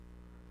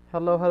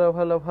Hello, hello,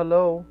 hello,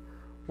 hello.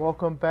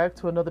 Welcome back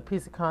to another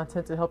piece of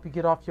content to help you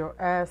get off your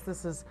ass.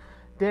 This is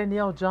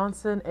Danielle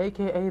Johnson,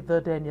 aka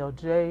the Danielle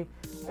J,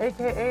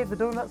 aka the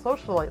Donut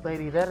Socialite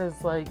Lady. That is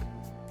like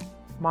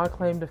my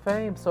claim to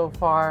fame so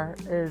far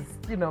is,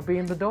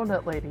 being the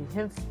Donut Lady.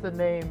 Hence the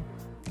name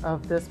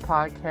of this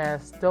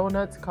podcast,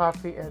 Donuts,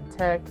 Coffee, and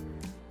Tech.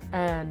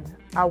 And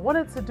I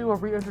wanted to do a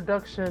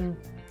reintroduction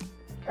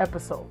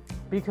episode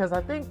because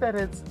I think that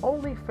it's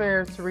only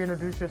fair to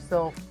reintroduce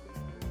yourself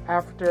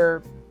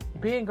after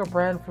being a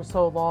brand for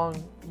so long.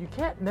 You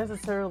can't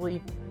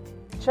necessarily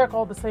check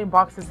all the same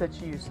boxes that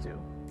you used to,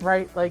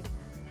 right? Like,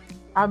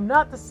 I'm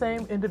not the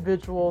same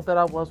individual that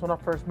I was when I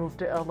first moved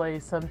to LA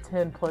some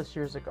 10 plus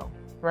years ago,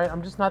 right?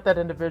 I'm just not that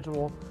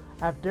individual.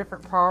 I have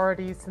different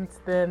priorities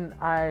since then.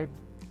 I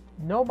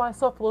know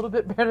myself a little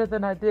bit better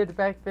than I did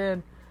back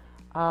then.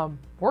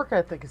 Work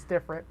ethic is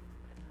different.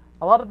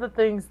 A lot of the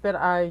things that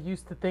I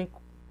used to think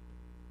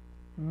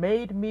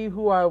made me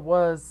who I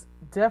was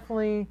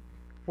definitely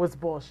was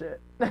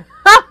bullshit.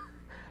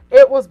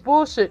 It was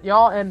bullshit,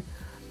 y'all, and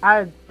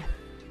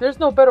there's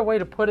no better way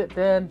to put it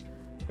than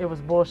it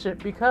was bullshit,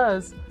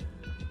 because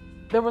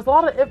there was a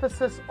lot of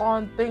emphasis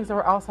on things that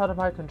were outside of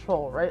my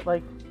control, right?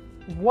 Like,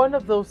 one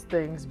of those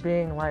things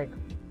being like,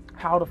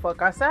 how the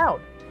fuck I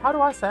sound. How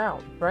do I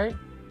sound, right?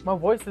 My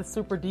voice is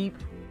super deep.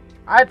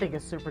 I think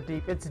it's super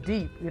deep. It's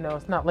deep,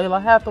 it's not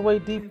Layla Hathaway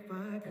deep,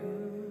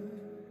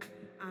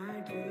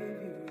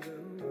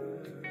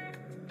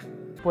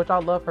 which I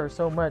love her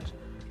so much,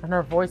 and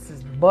her voice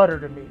is butter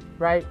to me,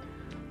 right?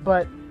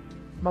 But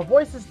my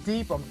voice is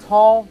deep. I'm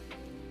tall.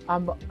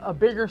 I'm a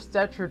bigger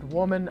statured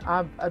woman.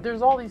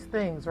 There's all these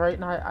things, right?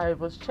 And I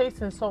was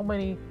chasing so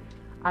many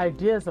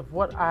ideas of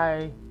what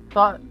I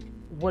thought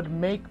would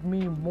make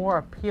me more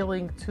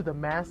appealing to the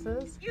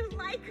masses. You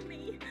like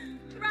me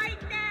right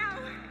now.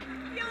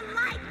 You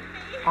like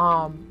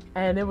me.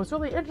 And it was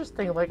really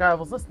interesting. Like, I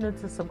was listening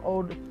to some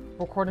old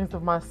recordings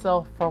of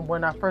myself from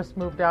when I first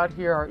moved out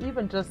here, or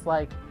even just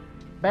like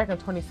back in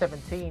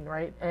 2017,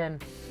 right?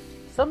 And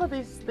some of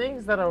these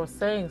things that I was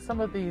saying,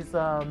 some of these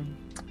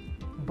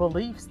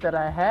beliefs that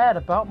I had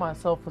about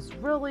myself was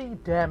really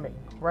damning,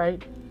 right?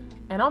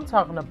 And I'm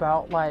talking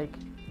about, like,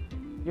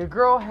 your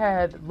girl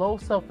had low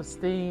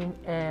self-esteem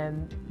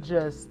and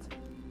just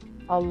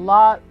a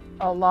lot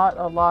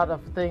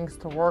of things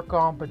to work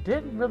on, but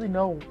didn't really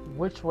know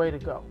which way to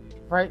go,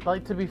 right?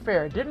 Like, to be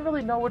fair, didn't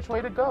really know which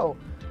way to go.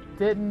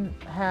 Didn't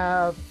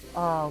have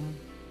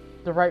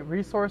the right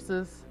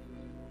resources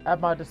at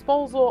my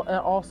disposal, and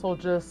also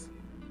just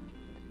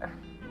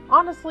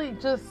honestly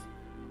just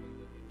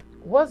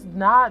was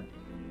not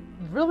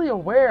really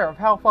aware of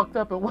how fucked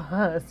up it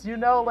was.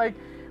 Like,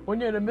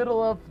 when you're in the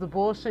middle of the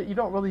bullshit, you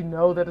don't really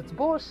know that it's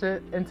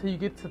bullshit until you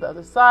get to the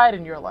other side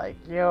and you're like,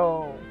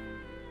 yo,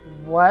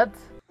 what?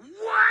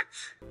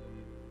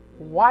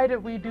 Why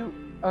did we do?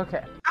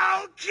 Okay.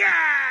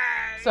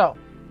 So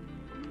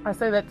I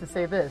say that to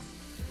say this.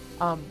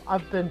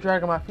 I've been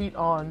dragging my feet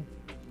on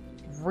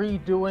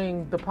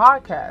redoing the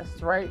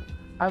podcast, right?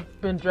 I've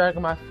been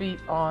dragging my feet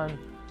on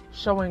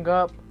showing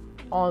up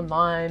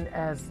online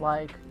as,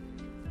 like,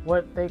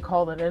 what they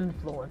call an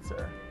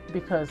influencer,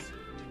 because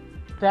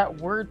that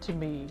word to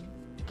me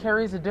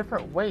carries a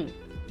different weight.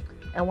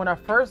 And when I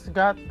first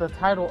got the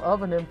title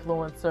of an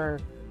influencer,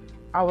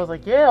 I was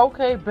like, yeah,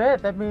 okay,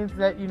 bet. That means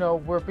that,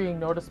 we're being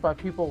noticed by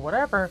people,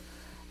 whatever.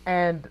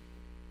 And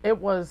it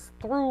was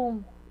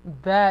through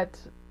that,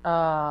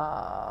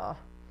 I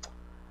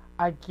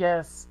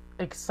guess,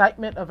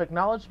 excitement of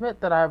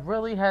acknowledgement that I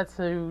really had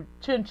to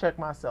chin check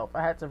myself.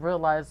 I had to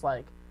realize,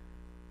 like,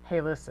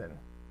 hey, listen,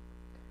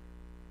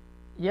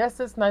 yes,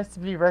 it's nice to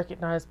be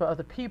recognized by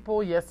other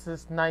people. Yes,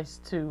 it's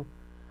nice to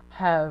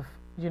have,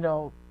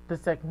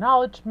 this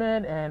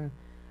acknowledgement and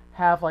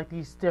have, like,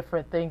 these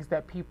different things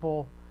that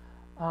people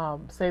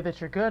say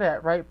that you're good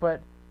at, right?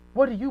 But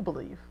what do you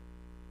believe?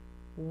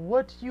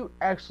 What do you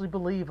actually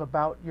believe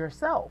about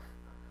yourself?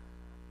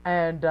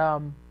 And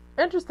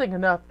interesting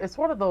enough, it's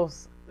one of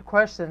those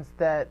questions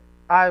that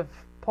I've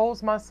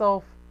posed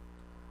myself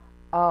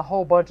a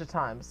whole bunch of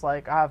times.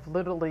 Like, I've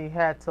literally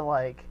had to,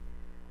 like,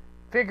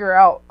 figure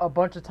out a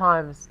bunch of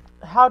times,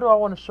 how do I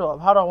want to show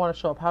up? How do I want to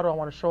show up? How do I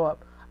want to show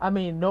up? I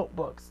mean,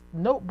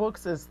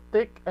 notebooks as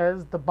thick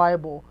as the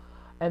Bible,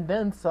 and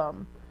then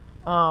some,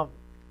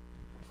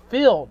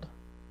 filled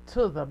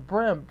to the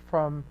brim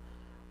from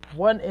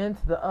one end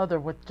to the other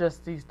with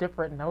just these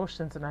different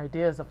notions and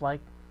ideas of, like,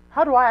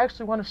 how do I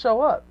actually want to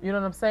show up? You know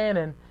what I'm saying?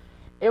 And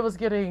it was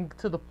getting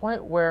to the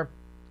point where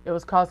it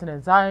was causing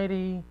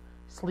anxiety,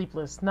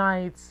 sleepless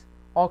nights,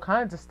 all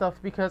kinds of stuff,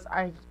 because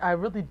I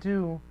really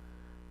do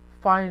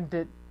find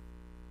it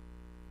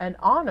an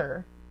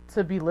honor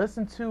to be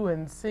listened to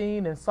and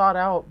seen and sought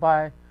out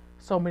by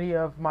so many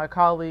of my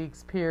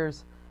colleagues,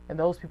 peers, and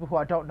those people who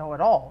I don't know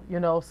at all,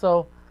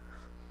 So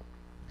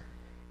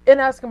in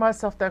asking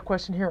myself that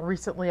question here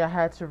recently, I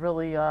had to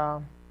really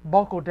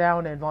buckle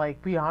down and, like,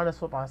 be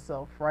honest with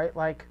myself, right?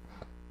 Like,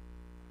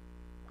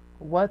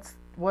 what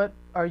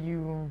are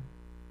you,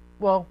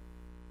 well,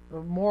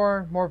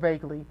 more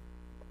vaguely,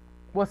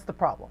 what's the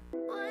problem?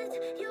 What's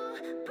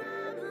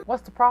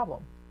What's the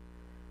problem?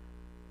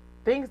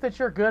 Things that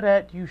you're good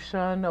at, you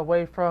shun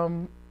away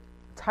from.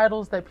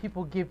 Titles that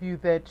people give you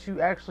that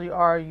you actually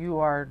are, you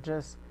are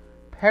just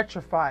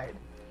petrified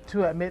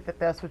to admit that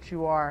that's what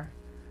you are.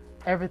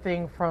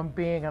 Everything from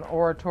being an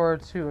orator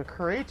to a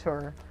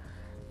creator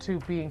to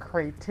being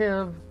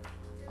creative.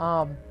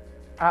 I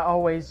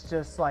always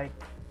just like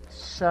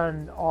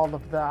shun all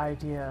of the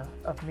idea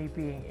of me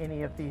being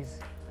any of these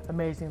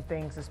amazing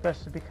things,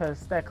 especially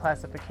because that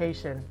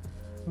classification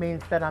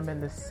means that I'm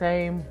in the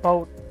same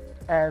boat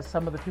as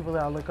some of the people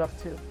that I look up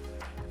to.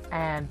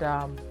 And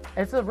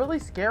it's a really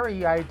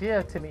scary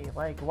idea to me.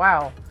 Like,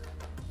 wow,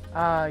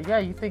 yeah,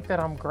 you think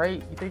that I'm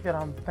great, you think that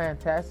I'm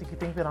fantastic, you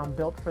think that I'm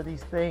built for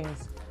these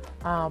things,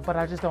 but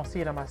I just don't see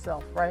it in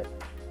myself, right?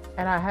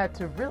 And I had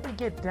to really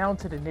get down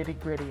to the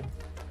nitty-gritty.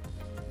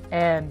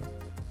 And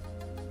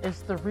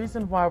it's the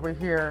reason why we're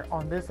here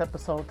on this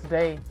episode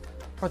today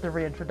for the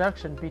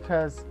reintroduction,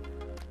 because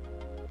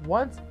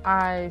once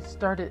I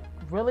started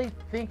really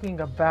thinking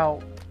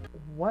about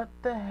what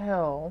the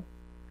hell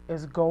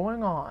is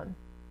going on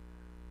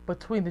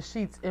between the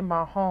sheets in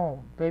my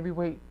home. Baby,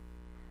 wait,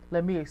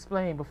 let me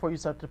explain before you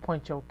start to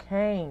point your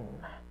cane.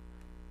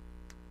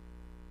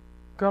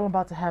 Girl, I'm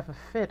about to have a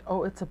fit.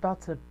 Oh, it's about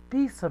to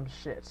be some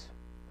shit.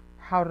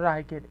 How did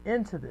I get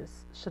into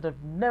this? Should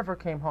have never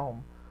came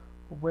home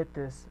with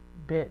this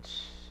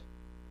bitch.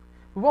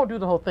 We won't do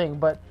the whole thing,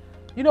 but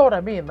you know what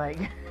I mean.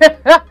 Like,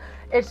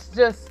 it's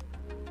just,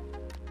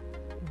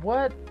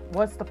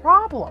 what's the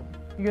problem?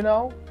 You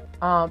know?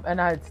 And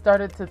I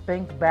started to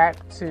think back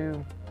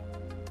to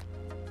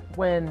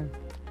when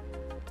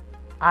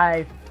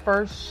I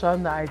first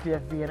shunned the idea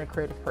of being a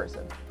creative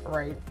person,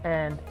 right?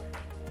 And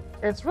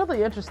it's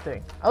really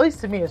interesting. At least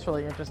to me, it's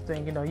really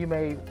interesting. You know, you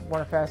may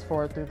want to fast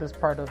forward through this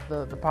part of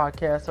the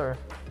podcast or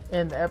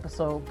in the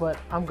episode, but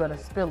I'm going to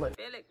spill it.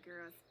 Spill it,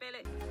 girl, spill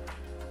it.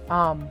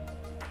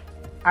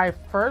 I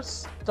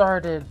first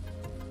started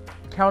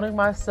counting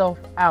myself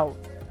out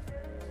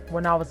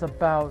when I was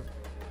about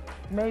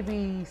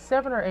maybe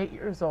 7 or 8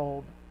 years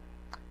old.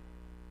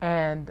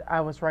 And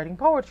I was writing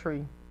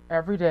poetry.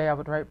 Every day I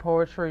would write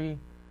poetry.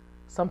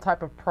 Some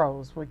type of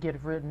prose would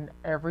get written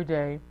every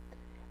day.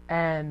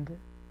 And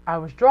I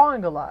was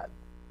drawing a lot.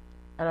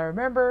 And I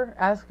remember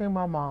asking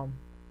my mom,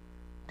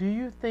 do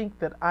you think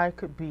that I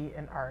could be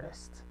an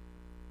artist?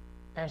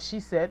 And she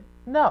said,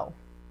 no.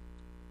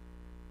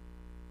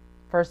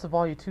 First of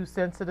all, you're too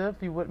sensitive.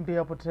 You wouldn't be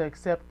able to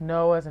accept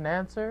no as an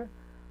answer.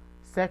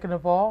 Second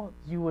of all,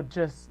 you would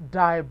just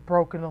die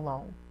broken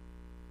alone.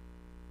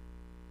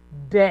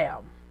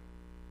 Damn.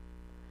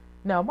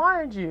 Now,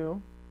 mind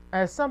you,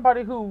 as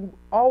somebody who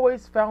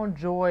always found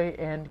joy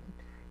in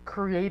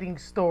creating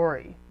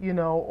story, you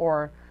know,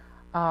 or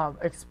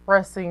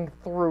expressing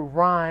through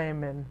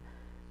rhyme and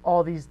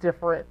all these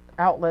different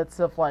outlets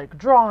of like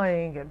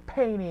drawing and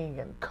painting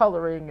and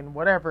coloring and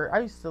whatever. I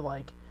used to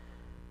like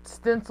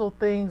stencil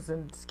things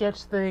and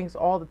sketch things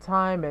all the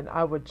time, and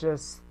I would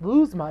just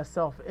lose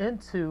myself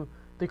into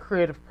the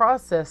creative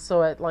process.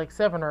 So at like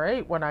 7 or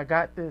 8, when I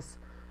got this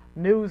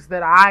news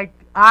that I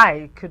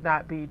could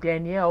not be,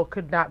 Danielle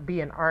could not be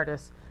an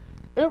artist,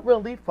 it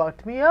really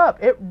fucked me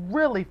up. It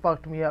really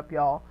fucked me up,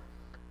 y'all.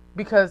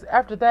 Because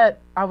after that,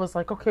 I was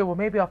like, okay, well,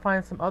 maybe I'll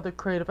find some other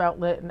creative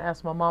outlet and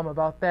ask my mom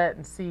about that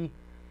and see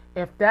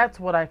if that's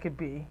what I could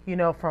be, you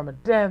know, from a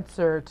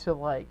dancer to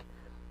like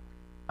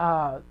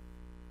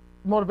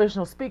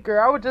motivational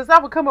speaker. I would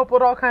come up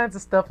with all kinds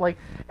of stuff. Like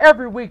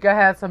every week I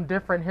had some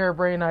different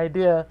harebrained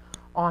idea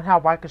on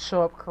how I could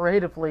show up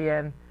creatively.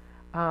 And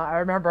I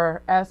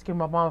remember asking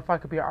my mom if I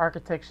could be an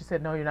architect. She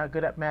said, no, you're not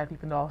good at math,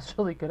 even though I was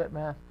really good at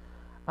math.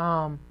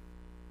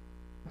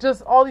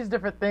 Just all these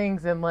different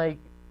things, and like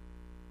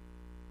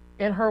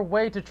in her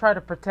way to try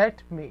to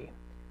protect me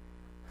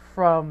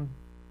from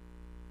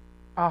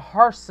a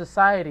harsh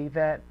society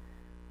that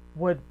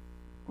would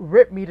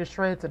rip me to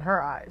shreds in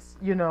her eyes.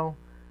 You know,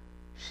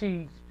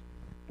 she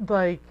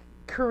like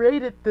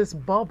created this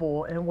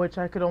bubble in which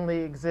I could only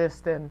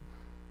exist, and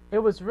it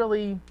was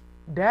really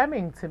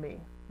damning to me.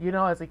 You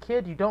know, as a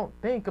kid, you don't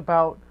think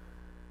about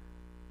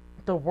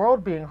the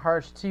world being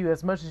harsh to you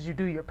as much as you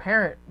do your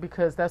parent,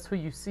 because that's who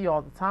you see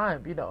all the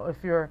time. You know,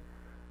 if you're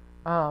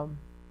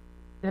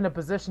in a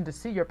position to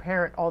see your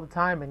parent all the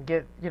time and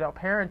get, you know,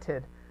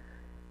 parented,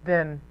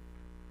 then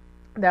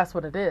that's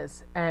what it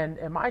is. And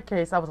in my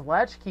case, I was a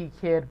latchkey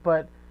kid,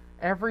 but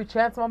every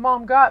chance my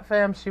mom got,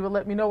 fam, she would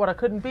let me know what I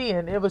couldn't be,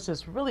 and it was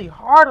just really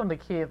hard on the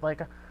kid.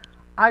 Like,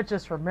 I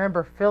just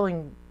remember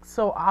feeling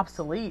so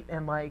obsolete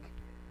and like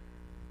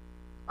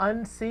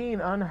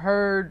unseen,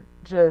 unheard,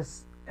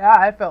 just,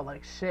 I felt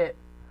like shit.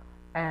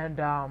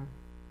 And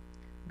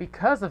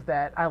because of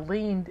that, I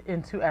leaned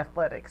into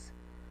athletics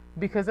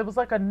because it was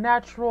like a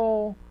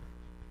natural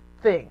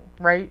thing,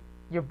 right?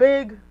 You're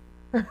big,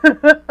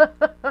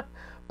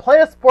 play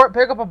a sport,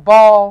 pick up a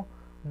ball,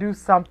 do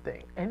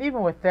something. And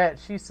even with that,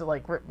 she used to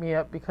like rip me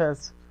up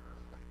because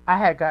I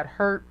had got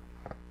hurt.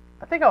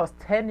 I think I was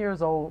 10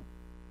 years old.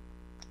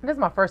 This is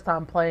my first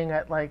time playing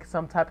at like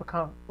some type of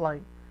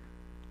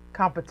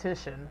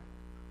competition,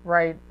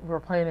 right? We were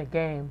playing a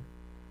game,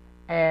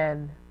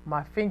 and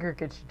my finger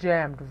gets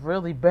jammed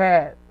really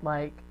bad,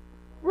 like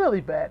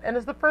really bad. And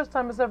it's the first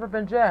time it's ever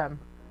been jammed.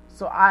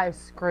 So I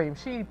scream.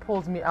 She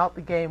pulls me out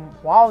the game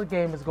while the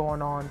game is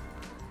going on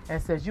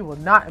and says, "You will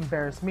not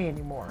embarrass me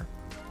anymore.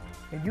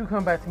 And you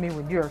come back to me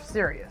when you're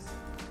serious."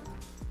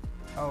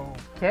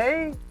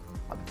 Okay.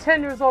 I'm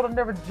 10 years old. I've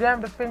never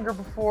jammed a finger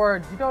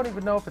before. You don't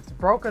even know if it's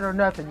broken or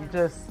nothing. You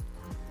just,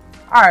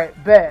 alright,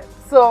 bet.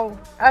 So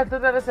after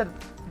that, I said,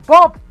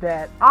 bump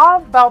that.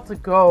 I'm about to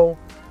go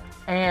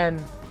and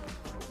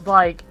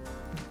like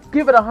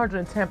give it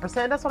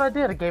 110%. That's what I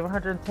did. I gave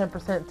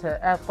 110%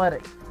 to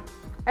athletics.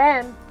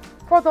 And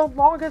for the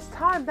longest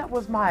time, that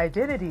was my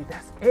identity.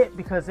 That's it,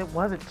 because it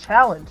wasn't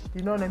challenged.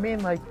 You know what I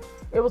mean? Like,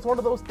 it was one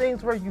of those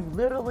things where you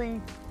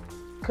literally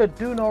could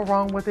do no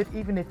wrong with it,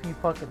 even if you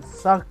fucking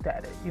sucked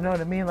at it. You know what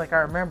I mean? Like,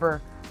 I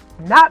remember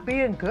not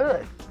being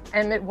good,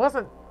 and it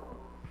wasn't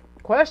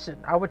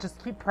questioned. I would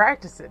just keep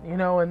practicing, you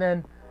know, and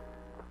then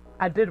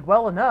I did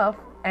well enough,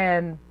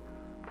 and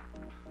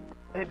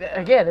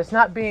again, it's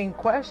not being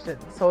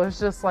questioned. So it's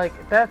just like,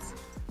 that's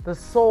the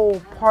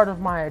sole part of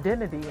my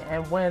identity.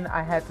 And when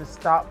I had to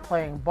stop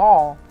playing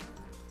ball,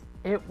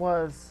 it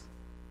was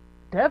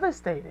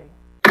devastating.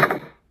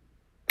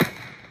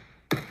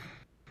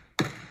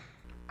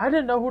 I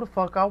didn't know who the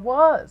fuck I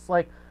was.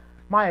 Like,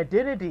 my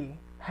identity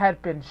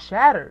had been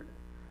shattered.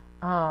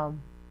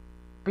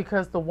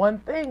 Because the one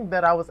thing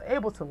that I was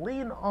able to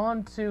lean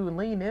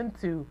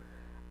into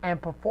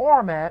and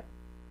perform at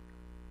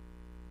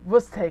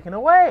was taken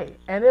away.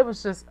 And it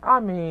was just, I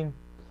mean,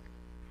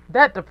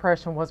 that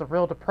depression was a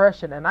real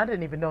depression. And I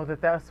didn't even know that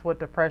that's what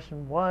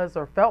depression was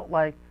or felt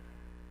like.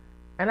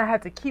 And I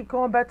had to keep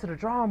going back to the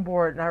drawing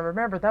board. And I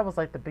remember that was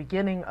like the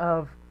beginning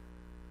of,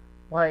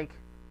 like,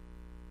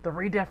 the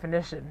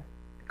redefinition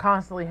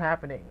constantly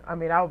happening. I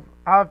mean,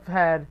 I've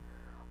had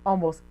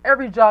almost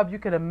every job you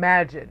could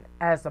imagine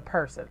as a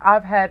person.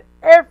 I've had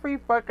every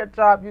fucking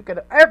job you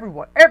could,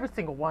 every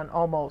single one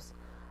almost.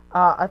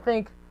 I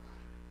think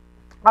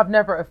I've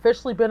never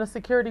officially been a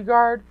security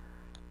guard.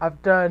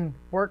 I've done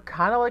work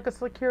kind of like a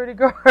security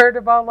guard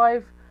in my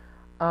life.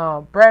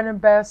 Brand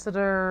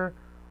ambassador.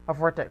 I've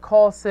worked at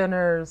call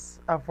centers.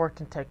 I've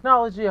worked in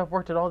technology. I've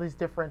worked at all these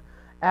different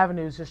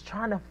avenues, just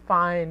trying to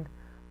find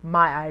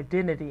my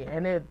identity,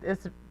 and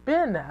it's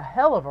been a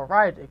hell of a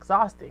ride,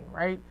 exhausting,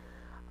 right?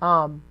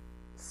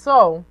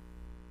 So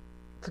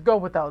to go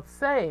without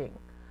saying,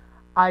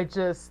 I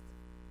just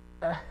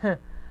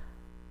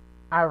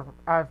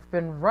I've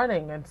been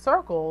running in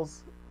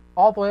circles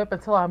all the way up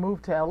until I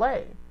moved to LA,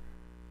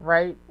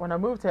 right? When I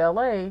moved to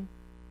LA,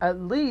 at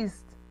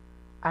least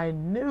I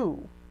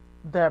knew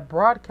that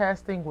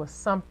broadcasting was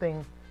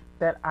something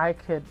that I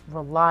could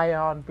rely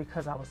on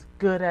because I was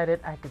good at it.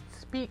 I could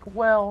speak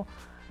well.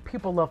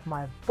 People love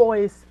my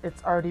voice.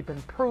 It's already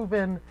been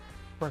proven.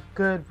 We're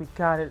good. We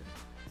got it.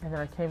 And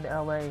then I came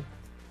to LA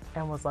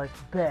and was like,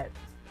 bet.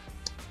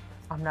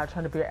 I'm not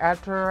trying to be an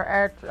actor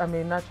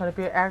not trying to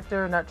be an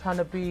actor, not trying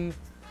to be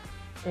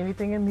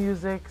anything in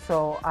music.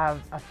 So I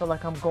feel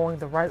like I'm going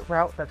the right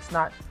route that's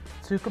not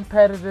too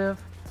competitive.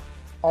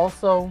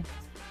 Also,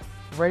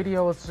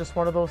 radio is just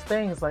one of those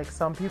things. Like,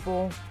 some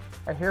people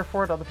are here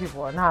for it, other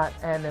people are not.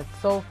 And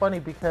it's so funny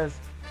because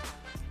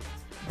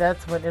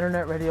that's when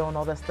internet radio and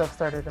all that stuff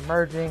started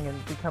emerging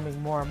and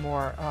becoming more and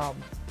more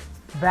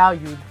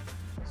valued.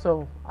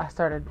 So I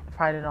started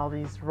finding all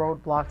these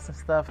roadblocks and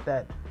stuff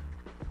that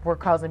were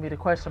causing me to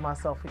question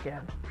myself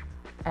again.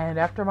 And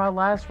after my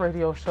last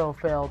radio show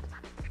failed,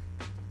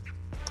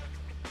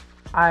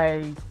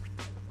 I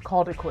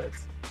called it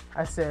quits.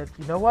 I said,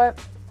 you know what?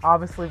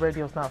 Obviously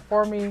radio's not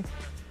for me.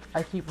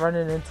 I keep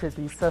running into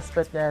these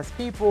suspect ass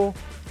people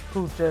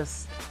who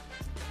just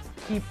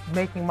keep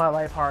making my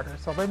life harder.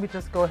 So let me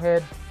just go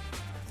ahead,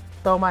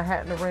 throw my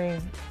hat in the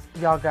ring.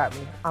 Y'all got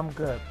me. I'm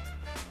good.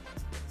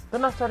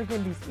 Then I started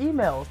getting these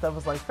emails that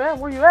was like, fam,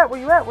 where you at? Where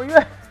you at? Where you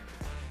at?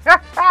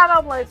 And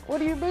I'm like, what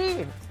do you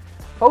mean?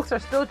 Folks are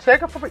still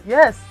checking for me?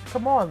 Yes,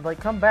 come on, like,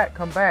 come back.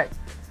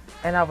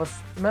 And I was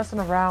messing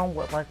around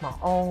with like my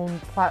own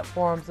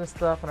platforms and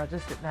stuff, and I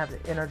just didn't have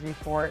the energy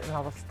for it. And I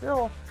was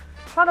still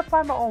trying to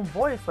find my own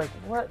voice. Like,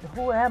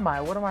 who am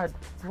I? What do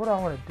I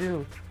want to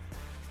do?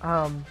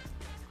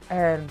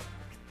 And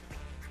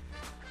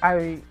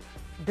I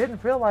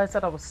didn't realize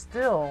that I was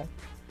still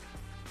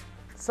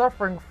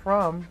suffering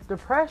from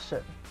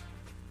depression,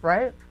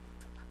 right?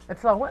 And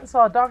so I went and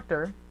saw a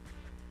doctor,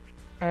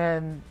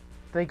 and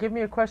they give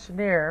me a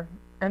questionnaire,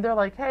 and they're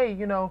like, hey,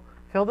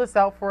 fill this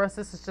out for us.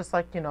 This is just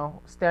like,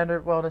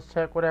 standard wellness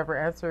check, whatever.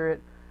 Answer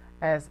it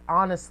as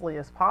honestly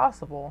as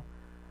possible.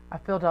 I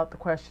filled out the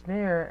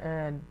questionnaire,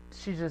 and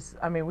she just,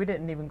 we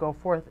didn't even go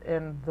forth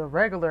in the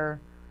regular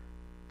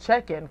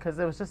check-in because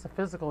it was just a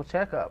physical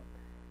checkup.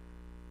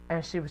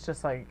 And she was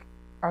just like,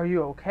 are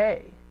you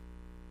okay?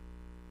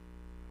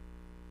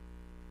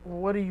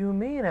 What do you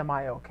mean, am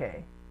I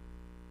okay?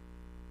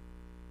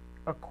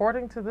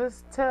 According to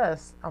this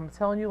test, I'm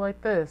telling you like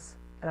this,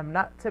 and I'm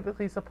not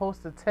typically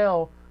supposed to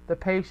tell the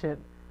patient.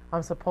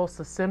 I'm supposed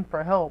to send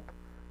for help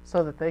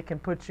so that they can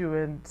put you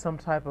in some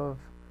type of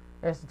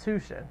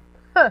institution.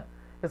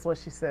 is what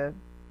she said.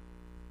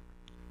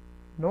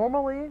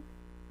 Normally,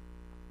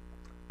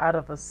 out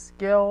of a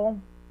scale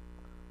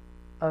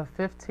of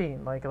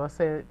 15, like let's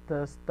say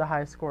the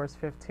high score is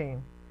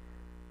 15,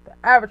 the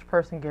average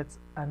person gets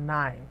a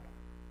 9.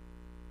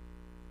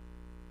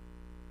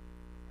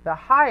 The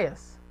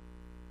highest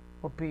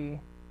would be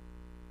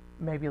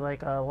maybe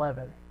like a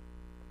 11.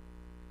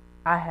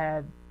 I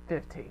had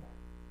 15.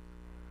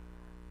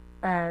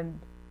 And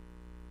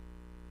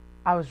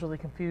I was really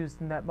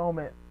confused in that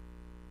moment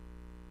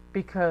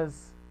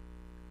because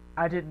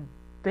I didn't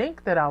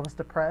think that I was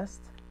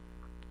depressed.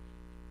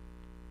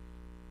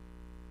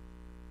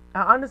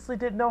 I honestly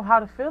didn't know how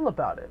to feel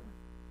about it.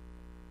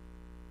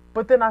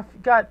 But then I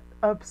got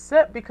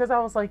upset because I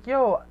was like,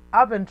 yo,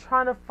 I've been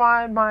trying to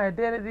find my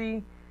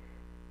identity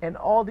and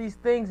all these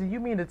things, and you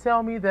mean to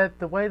tell me that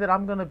the way that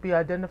I'm going to be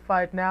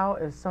identified now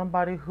is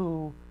somebody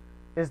who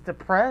is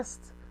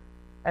depressed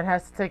and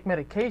has to take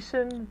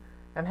medication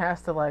and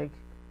has to like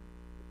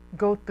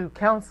go through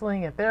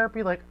counseling and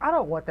therapy? Like, I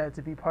don't want that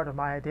to be part of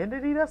my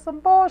identity. That's some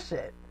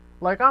bullshit.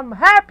 Like, I'm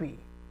happy.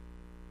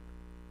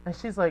 And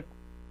she's like,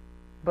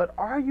 but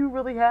are you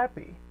really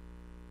happy?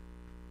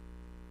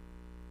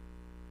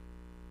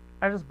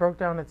 I just broke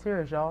down in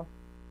tears, y'all.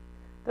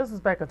 This was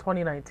back in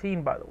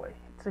 2019, by the way,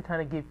 to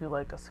kind of give you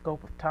like a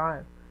scope of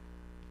time.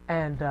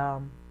 And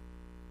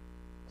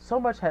so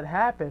much had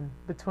happened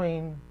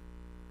between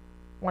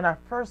when I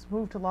first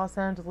moved to Los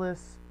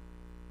Angeles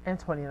in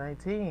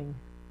 2019.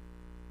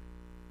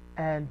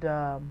 And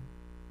I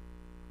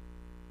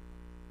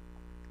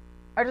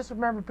just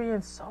remember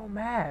being so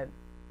mad.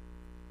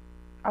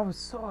 I was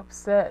so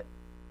upset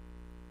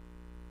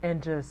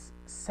and just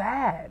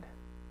sad,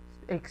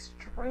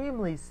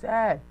 extremely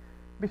sad,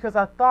 because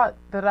I thought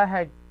that I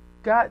had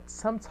got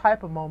some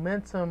type of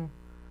momentum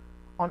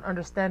on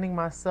understanding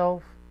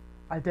myself,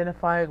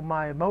 identifying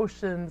my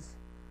emotions,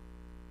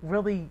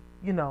 really,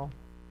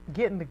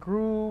 getting the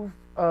groove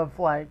of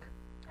like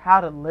how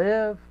to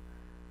live,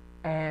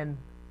 and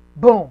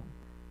boom,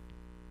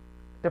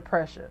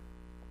 depression.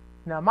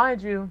 Now,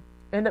 mind you,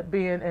 ended up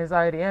being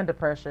anxiety and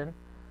depression.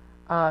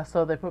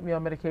 So they put me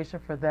on medication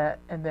for that,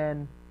 and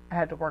then I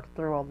had to work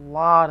through a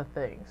lot of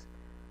things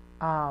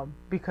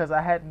because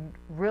I hadn't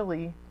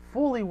really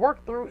fully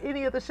worked through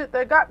any of the shit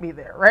that got me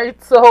there,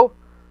 right? So,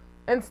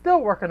 and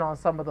still working on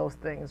some of those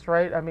things,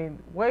 right? I mean,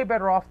 way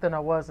better off than I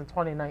was in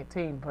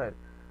 2019, but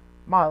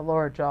my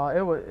Lord, y'all,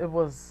 it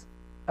was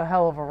a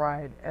hell of a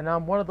ride. And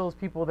I'm one of those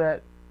people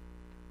that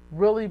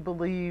really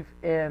believe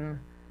in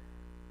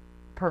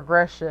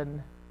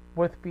progression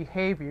with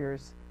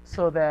behaviors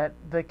so that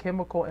the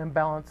chemical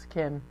imbalance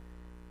can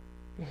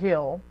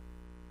heal.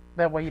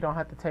 That way you don't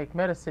have to take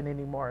medicine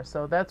anymore.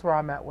 So that's where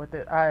I'm at with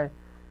it. I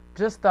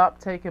just stopped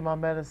taking my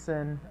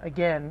medicine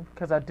again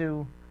because I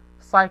do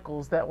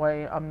cycles. That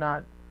way I'm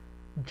not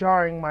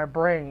jarring my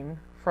brain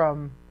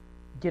from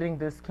getting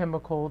this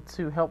chemical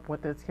to help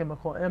with its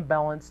chemical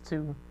imbalance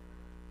to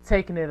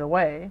taking it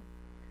away.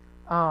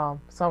 So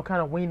I'm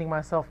kind of weaning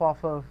myself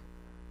off of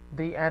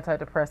the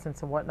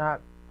antidepressants and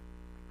whatnot.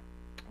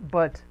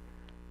 But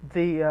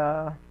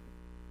the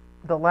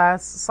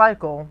last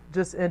cycle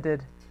just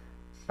ended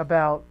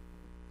about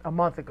a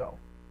month ago.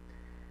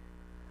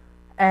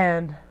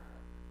 And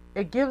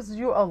it gives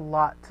you a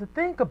lot to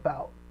think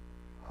about.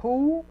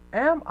 Who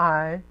am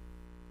I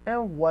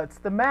and what's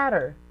the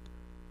matter?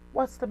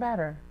 What's the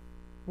matter?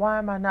 Why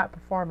am I not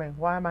performing?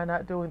 Why am I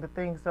not doing the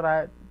things that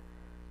I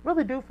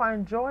really do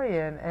find joy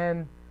in?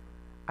 And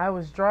I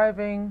was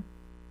driving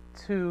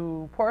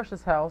to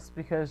Portia's house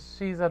because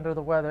she's under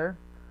the weather.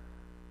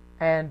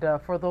 And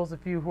for those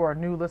of you who are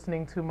new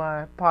listening to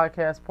my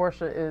podcast,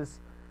 Portia is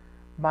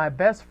my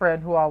best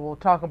friend who I will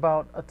talk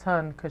about a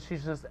ton because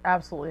she's just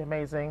absolutely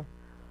amazing.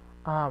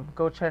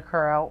 Go check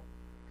her out.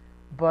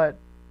 But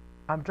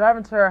I'm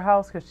driving to her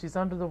house because she's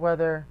under the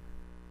weather,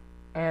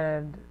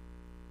 and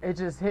it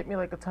just hit me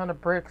like a ton of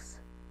bricks,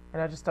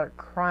 and I just start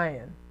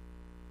crying,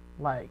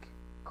 like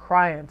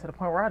crying to the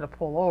point where I had to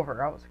pull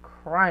over. I was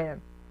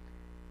crying.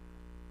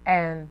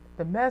 And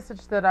the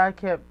message that I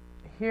kept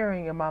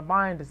hearing in my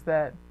mind is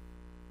that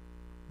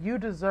you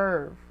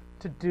deserve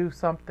to do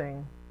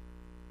something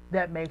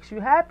that makes you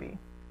happy.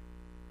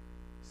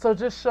 So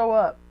just show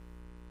up.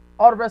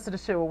 All the rest of the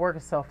shit will work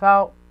itself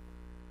out,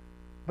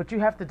 but you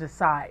have to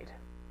decide.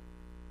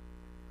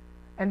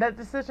 And that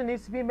decision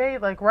needs to be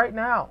made like right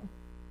now,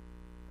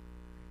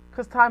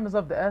 because time is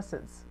of the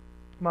essence.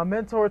 My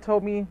mentor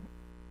told me,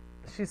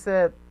 she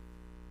said,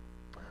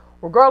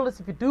 regardless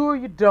if you do or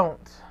you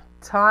don't,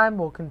 time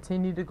will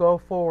continue to go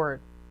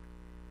forward.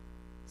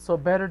 So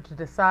better to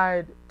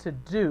decide to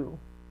do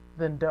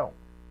than don't.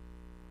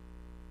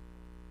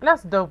 And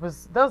that's dope.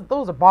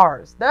 Those are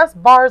bars. That's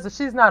bars that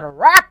she's not a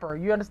rapper.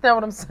 You understand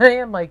what I'm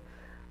saying? Like,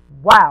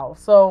 wow.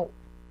 So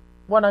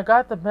when I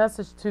got the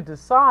message to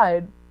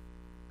decide,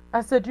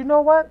 I said, you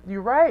know what?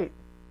 You're right.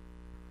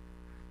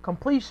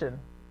 Completion.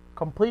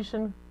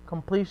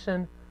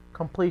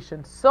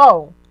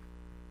 So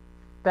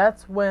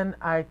that's when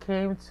I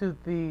came to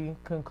the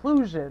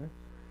conclusion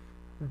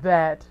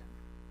that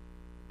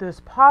this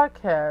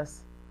podcast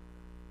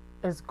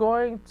is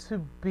going to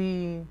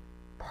be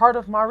part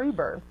of my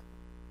rebirth.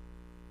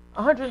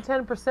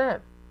 110%.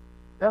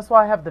 That's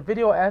why I have the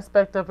video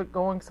aspect of it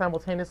going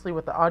simultaneously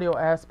with the audio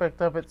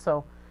aspect of it.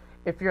 So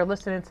if you're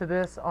listening to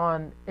this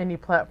on any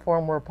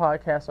platform where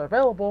podcasts are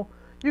available,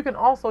 you can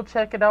also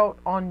check it out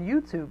on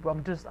YouTube.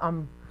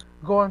 I'm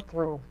going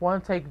through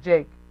One Take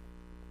Jake.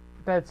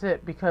 That's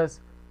it. Because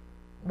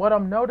what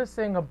I'm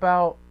noticing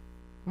about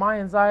my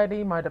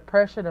anxiety, my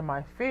depression, and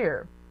my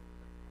fear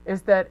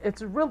is that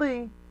it's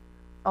really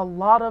a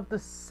lot of the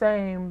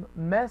same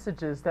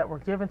messages that were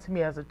given to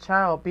me as a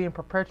child being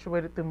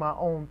perpetuated through my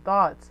own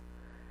thoughts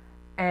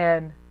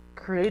and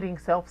creating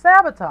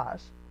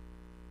self-sabotage.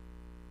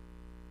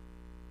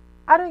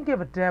 I didn't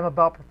give a damn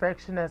about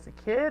perfection as a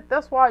kid.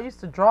 That's why I used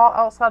to draw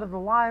outside of the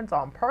lines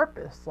on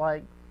purpose.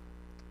 Like,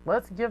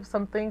 let's give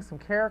some things, some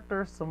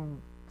character,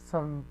 some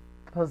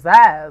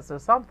pizzazz or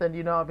something,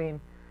 you know. I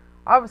mean,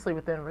 obviously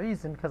within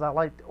reason, because I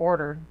like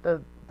order.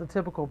 The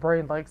typical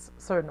brain likes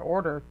certain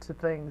order to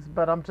things,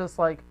 but I'm just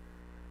like,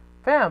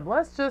 fam,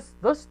 let's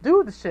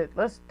do the shit.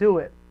 Let's do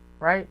it,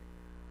 right?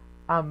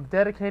 I'm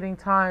dedicating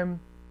time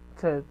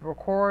to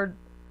record.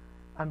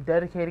 I'm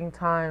dedicating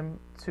time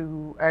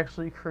to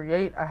actually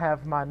create. I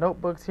have my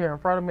notebooks here in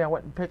front of me. I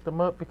went and picked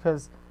them up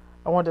because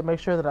I wanted to make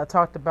sure that I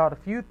talked about a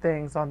few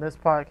things on this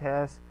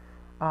podcast.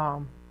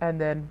 And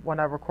then when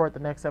I record the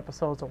next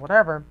episodes or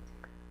whatever.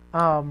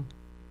 But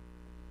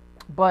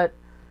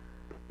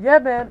yeah,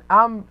 man,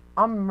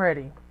 I'm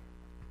ready.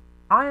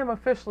 I am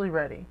officially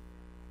ready.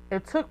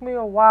 It took me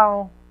a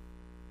while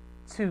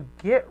to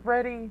get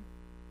ready,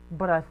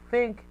 but I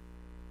think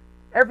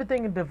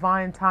everything in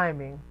divine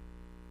timing.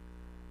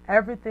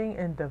 Everything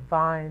in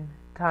divine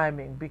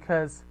timing,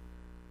 because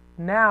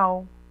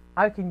now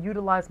I can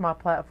utilize my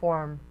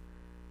platform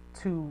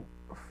to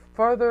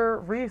further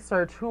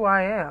research who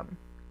I am,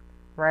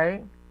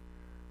 right?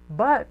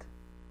 But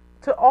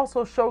to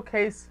also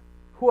showcase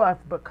who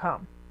I've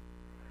become.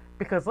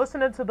 Because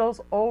listening to those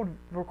old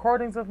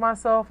recordings of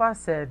myself, I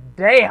said,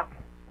 damn,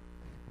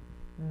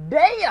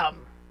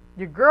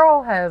 your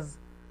girl has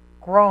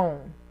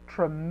grown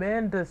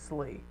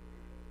tremendously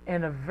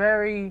in a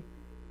very,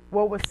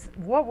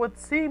 what would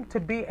seem to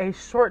be a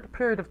short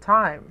period of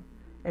time,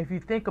 if you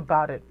think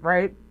about it,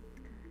 right?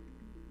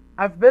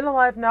 I've been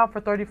alive now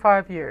for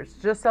 35 years.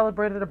 Just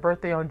celebrated a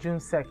birthday on June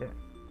 2nd.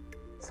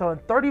 So in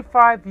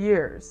 35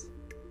 years,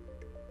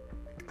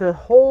 the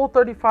whole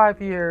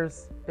 35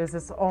 years is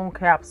its own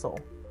capsule.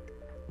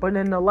 But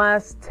in the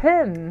last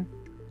 10,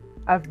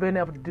 I've been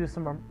able to do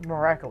some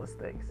miraculous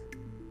things.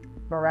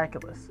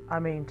 Miraculous. I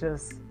mean,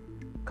 just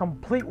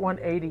complete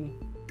 180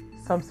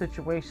 some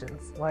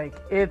situations. Like,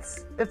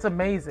 it's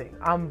amazing.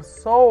 I'm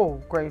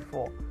so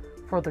grateful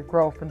for the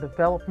growth and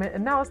development.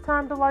 And now it's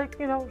time to, like,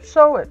 you know,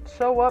 show it.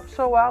 Show up,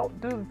 show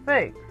out, do the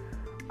thing.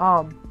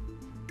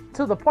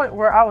 To the point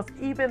where I was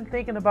even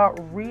thinking about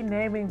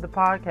renaming the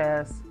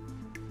podcast.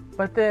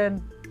 But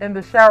then in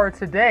the shower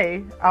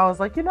today, I was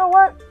like, you know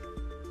what?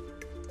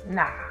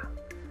 Nah.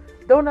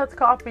 Donuts,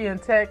 Coffee,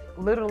 and Tech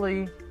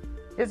literally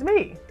is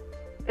me.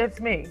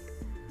 It's me.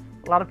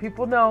 A lot of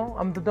people know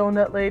I'm the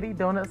donut lady,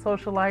 donut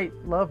socialite,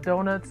 love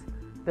donuts.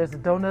 There's a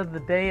donut of the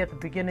day at the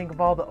beginning of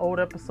all the old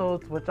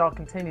episodes, which I'll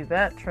continue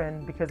that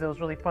trend because it was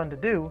really fun to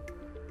do.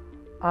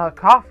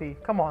 Coffee,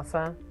 come on,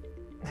 son.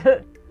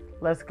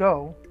 Let's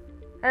go.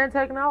 And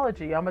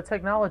technology. I'm a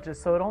technologist,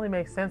 so it only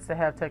makes sense to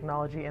have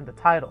technology in the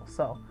title.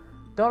 So,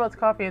 Donuts,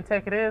 Coffee, and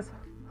Tech it is.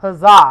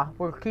 Huzzah.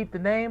 We'll keep the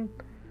name.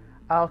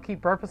 I'll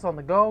keep Breakfast on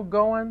the Go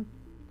going.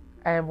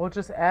 And we'll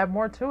just add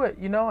more to it,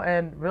 you know,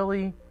 and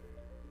really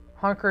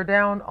hunker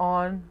down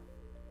on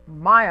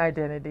my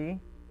identity,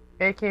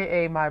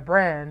 aka my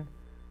brand,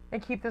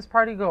 and keep this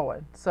party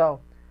going. So,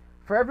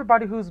 for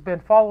everybody who's been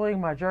following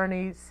my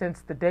journey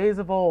since the days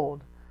of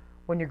old,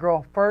 when your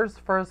girl first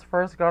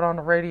got on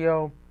the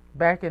radio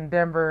back in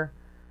Denver,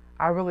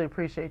 I really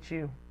appreciate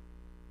you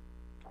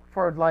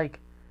for, like,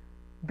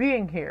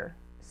 being here,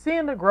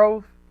 seeing the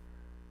growth,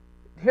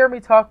 hear me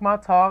talk my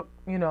talk,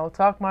 you know,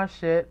 talk my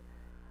shit,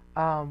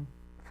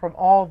 from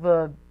all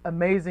the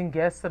amazing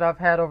guests that I've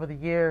had over the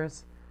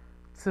years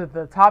to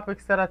the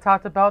topics that I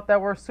talked about that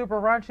were super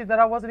raunchy that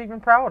I wasn't even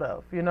proud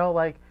of, you know,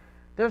 like,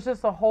 there's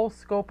just a whole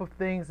scope of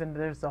things, and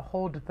there's a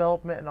whole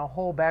development and a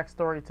whole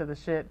backstory to the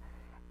shit.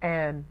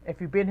 And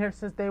if you've been here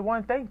since day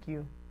one, thank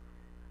you.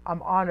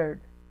 I'm honored.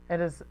 It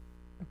is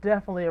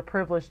definitely a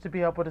privilege to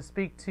be able to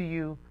speak to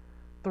you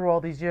through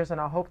all these years,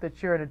 and I hope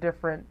that you're in a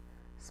different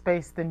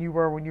space than you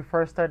were when you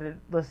first started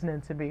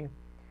listening to me.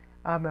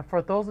 And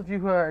for those of you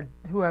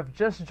who have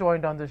just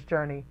joined on this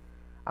journey,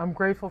 I'm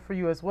grateful for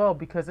you as well,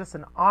 because it's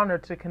an honor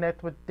to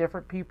connect with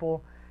different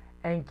people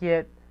and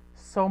get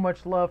so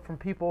much love from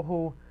people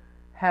who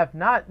have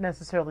not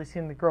necessarily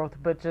seen the growth,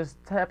 but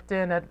just tapped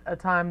in at a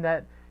time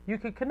that you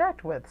could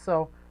connect with.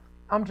 So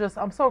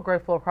I'm so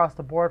grateful across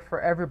the board for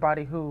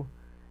everybody who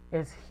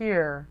is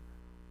here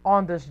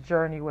on this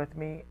journey with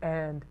me.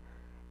 And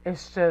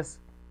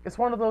it's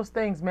one of those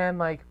things, man,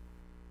 like,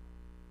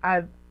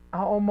 I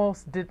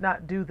almost did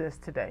not do this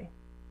today.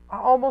 I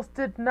almost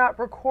did not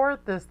record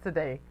this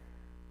today.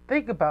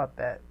 think about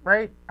that,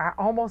 right? I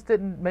almost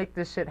didn't make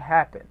this shit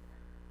happen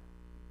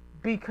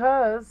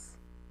because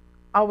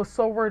I was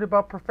so worried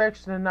about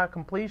perfection and not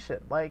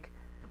completion. Like,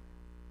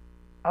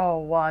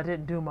 oh, well, I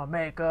didn't do my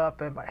makeup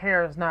and my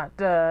hair is not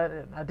done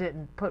and I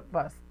didn't put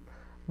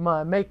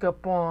my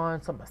makeup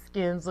on, so my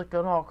skin's looking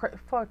all crazy.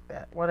 Fuck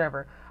that,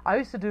 whatever. I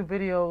used to do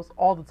videos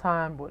all the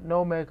time with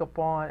no makeup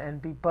on and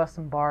be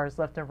busting bars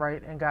left and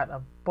right, and got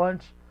a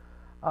bunch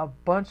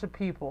of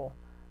people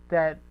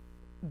that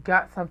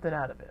got something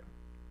out of it.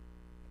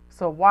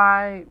 So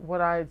why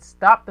would I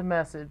stop the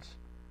message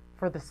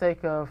for the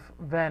sake of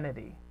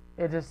vanity?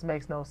 It just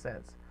makes no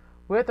sense.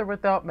 With or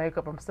without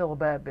makeup, I'm still a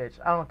bad bitch.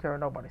 I don't care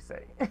what nobody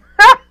say.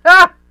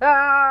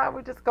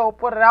 We just go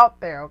put it out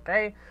there,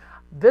 okay?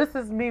 This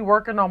is me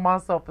working on my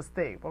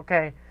self-esteem,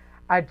 okay?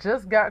 I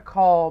just got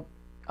called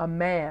a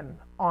man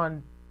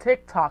on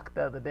TikTok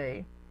the other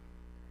day,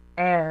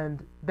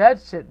 and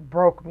that shit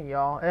broke me,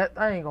 y'all.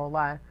 I ain't gonna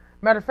lie.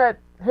 Matter of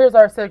fact, here's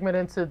our segment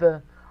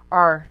into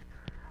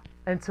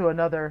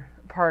another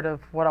part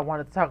of what I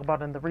wanted to talk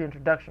about in the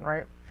reintroduction,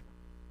 right?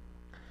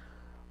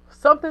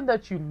 Something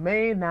that you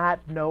may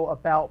not know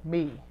about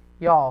me.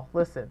 Y'all,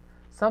 listen.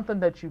 Something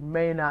that you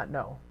may not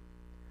know.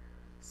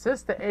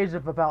 Since the age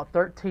of about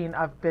 13,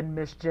 I've been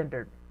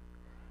misgendered.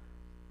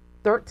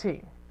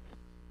 13.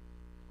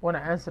 When I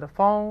answer the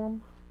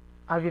phone,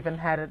 I've even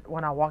had it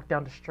when I walk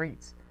down the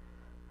streets.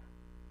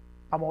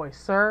 I'm always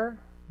Sir,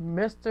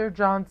 Mr.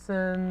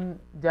 Johnson,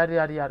 yada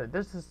yada yada.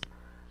 This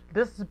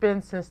has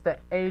been since the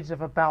age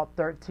of about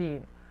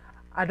 13.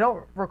 I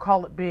don't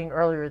recall it being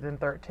earlier than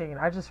 13.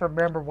 I just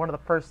remember one of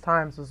the first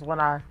times was when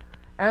I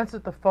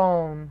answered the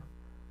phone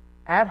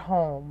at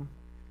home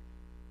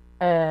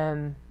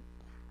and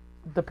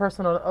the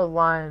person on the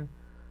line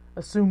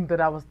assumed that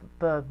I was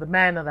the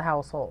man of the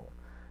household.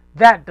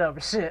 That dumb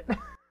shit.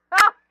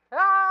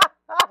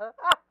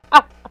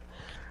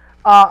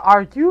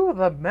 Are you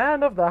the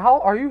man of the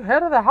house? Are you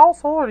head of the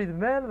household? Are you the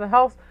man of the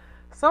house?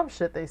 Some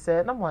shit they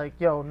said, and I'm like,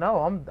 yo, no,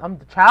 I'm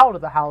the child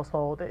of the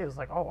household. It was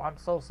like, oh, I'm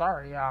so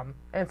sorry,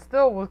 and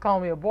still was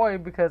calling me a boy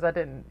because I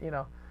didn't,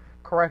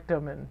 correct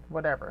him and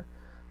whatever.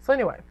 So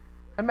anyway,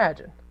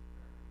 imagine,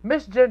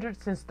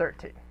 misgendered since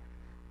 13.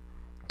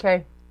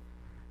 Okay,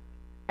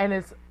 and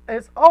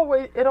it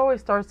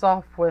always starts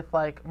off with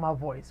like my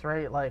voice,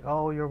 right? Like,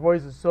 oh, your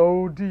voice is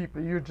so deep,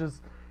 and you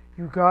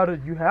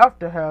have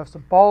to have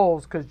some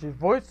balls because your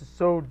voice is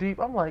so deep.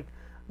 I'm like,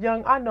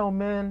 young, I know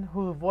men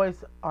whose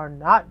voice are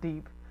not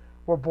deep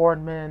were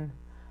born men,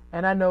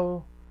 and I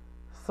know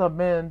some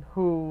men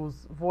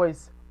whose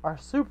voice are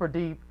super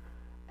deep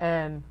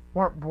and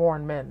weren't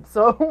born men.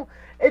 So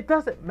it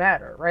doesn't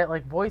matter, right?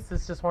 Like, voice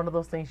is just one of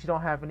those things you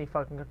don't have any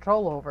fucking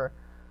control over.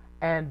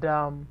 And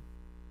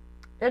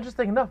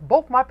interesting enough,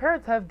 both my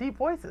parents have deep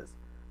voices.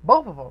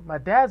 Both of them. My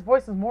dad's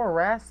voice is more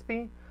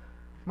raspy.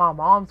 My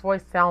mom's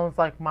voice sounds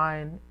like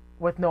mine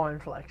with no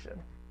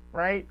inflection,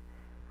 right?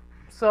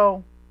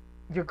 So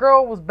your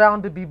girl was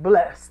bound to be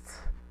blessed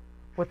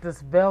with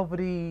this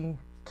velvety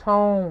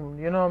tone,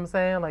 you know what I'm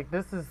saying? Like,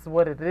 this is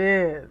what it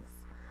is.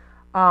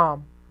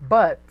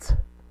 But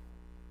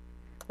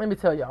let me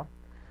tell y'all,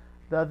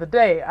 the other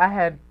day I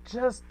had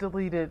just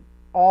deleted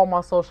all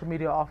my social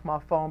media off my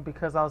phone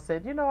because I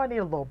said, I need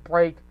a little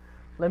break.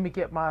 Let me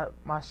get my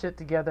shit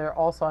together.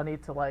 Also, I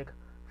need to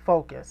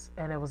focus,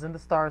 and it was in the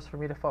stars for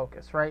me to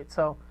focus, right?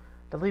 So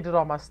deleted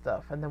all my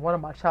stuff, and then one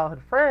of my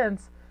childhood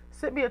friends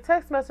sent me a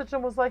text message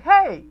and was like,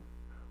 hey,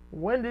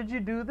 when did you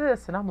do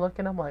this? And I'm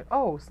like,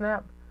 oh,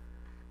 snap.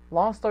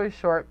 Long story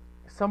short,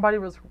 somebody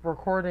was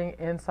recording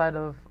inside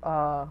of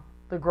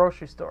the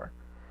grocery store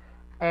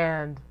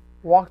and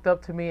walked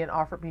up to me and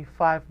offered me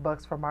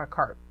 $5 for my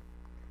cart.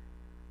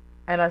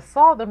 And I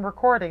saw them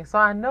recording, so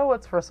I know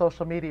it's for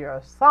social media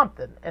or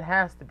something. It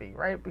has to be,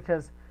 right?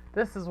 Because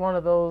this is one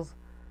of those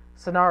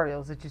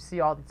scenarios that you see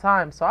all the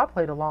time. So I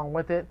played along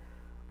with it.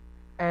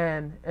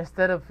 And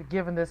instead of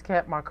giving this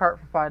cat my cart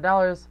for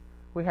 $5,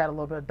 we had a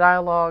little bit of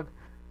dialogue.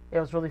 It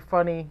was really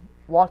funny.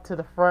 Walked to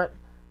the front,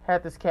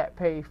 had this cat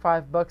pay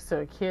 $5 to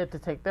a kid to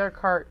take their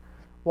cart.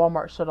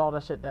 Walmart shut all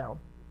that shit down.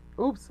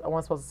 Oops, I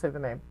wasn't supposed to say the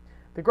name.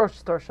 The grocery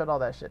store shut all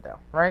that shit down,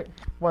 right?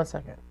 1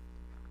 second.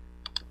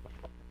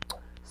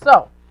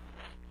 So,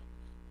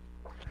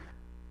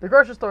 the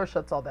grocery store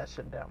shuts all that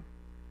shit down.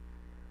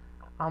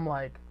 I'm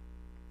like,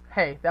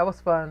 hey, that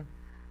was fun.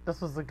 This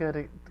was a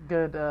good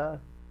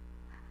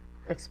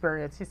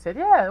experience. He said,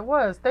 yeah, it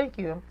was. Thank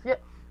you. Yeah,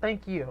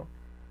 thank you.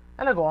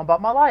 And I go on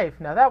about my life.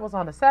 Now, that was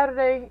on a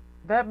Saturday.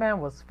 That man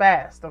was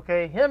fast,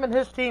 okay? Him and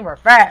his team are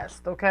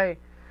fast, okay?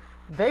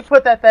 They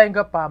put that thing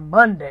up on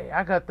Monday.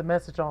 I got the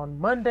message on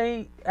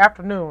Monday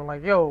afternoon.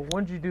 Like, yo,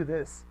 when did you do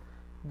this?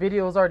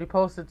 Video was already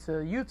posted to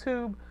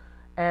YouTube.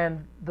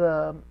 And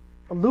the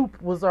loop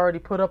was already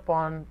put up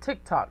on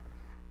TikTok.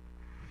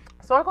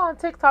 So I go on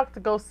TikTok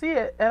to go see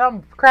it. And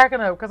I'm cracking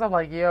up because I'm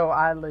like, yo,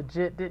 I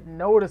legit didn't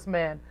know this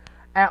man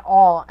at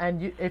all.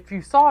 And if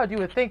you saw it, you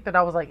would think that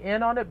I was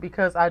in on it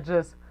because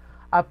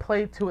I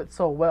played to it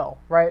so well,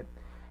 right?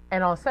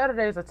 And on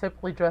Saturdays, I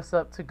typically dress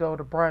up to go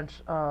to brunch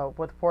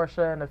with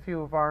Portia and a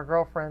few of our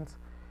girlfriends.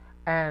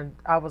 And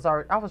I was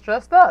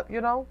dressed up,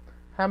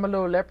 had my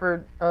little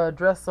leopard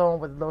dress on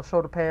with little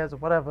shoulder pads or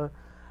whatever,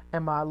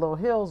 and my little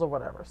heels or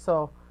whatever.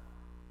 So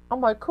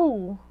I'm like,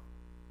 cool,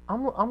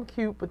 I'm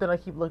cute, but then I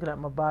keep looking at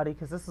my body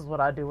because this is what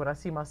I do when I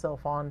see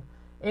myself on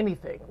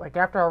anything. Like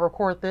after I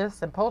record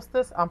this and post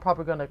this, I'm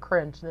probably gonna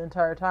cringe the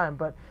entire time.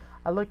 But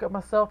I look at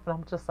myself and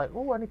I'm just like,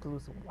 oh, I need to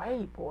lose some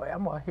weight, boy.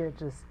 I'm out here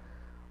just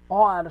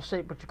all out of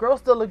shape, but your girl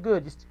still look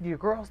good. Your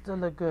girl still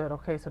look good.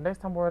 Okay, so next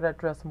time I wear that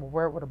dress, I'm gonna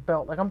wear it with a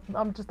belt. Like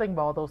I'm just thinking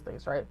about all those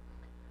things, right?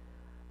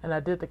 And I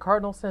did the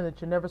cardinal sin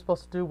that you're never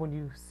supposed to do when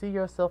you see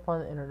yourself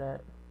on the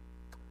internet,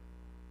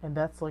 and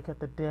that's look at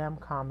the damn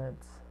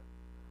comments.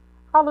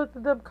 I looked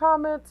at them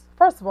comments.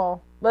 First of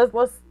all,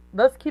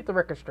 let's keep the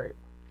record straight.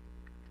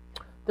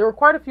 There were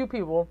quite a few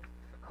people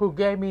who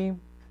gave me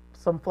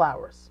some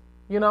flowers,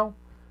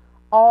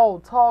 Oh,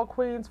 tall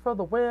queens for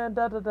the win,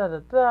 da da da da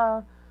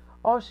da.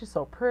 Oh, she's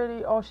so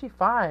pretty. Oh, she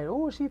fine.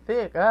 Oh, she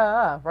thick.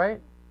 Right?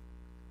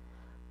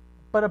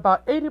 But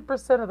about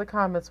 80% of the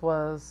comments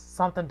was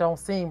something don't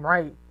seem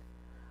right.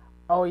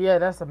 Oh, yeah,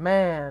 that's a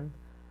man.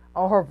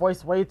 Oh, her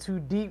voice way too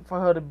deep for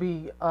her to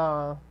be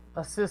a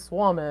cis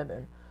woman.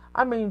 And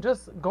I mean,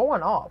 just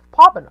going off,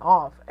 popping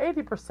off.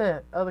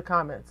 80% of the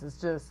comments is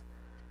just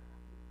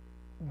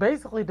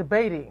basically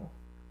debating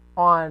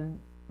on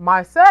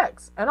my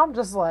sex. And I'm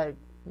just like,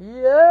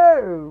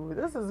 yo,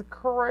 this is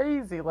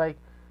crazy. Like,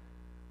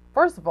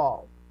 first of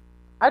all,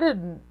 I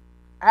didn't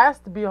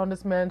ask to be on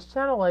this man's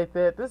channel like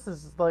that. This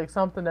is like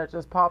something that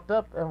just popped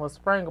up and was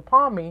sprang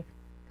upon me.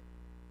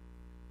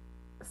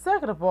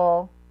 Second of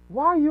all,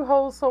 why are you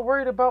hoes so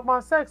worried about my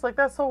sex? Like,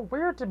 that's so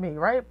weird to me,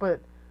 right?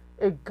 But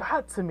it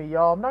got to me,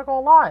 y'all. I'm not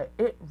gonna lie.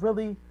 It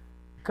really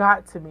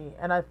got to me.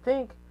 And I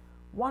think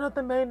one of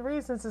the main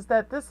reasons is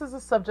that this is a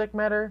subject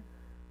matter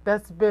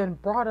that's been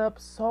brought up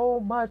so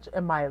much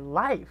in my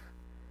life.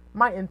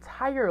 My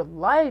entire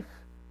life,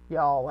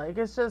 y'all. Like,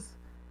 it's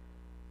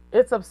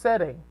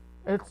upsetting.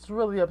 It's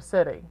really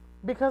upsetting.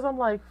 Because I'm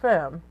like,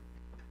 fam,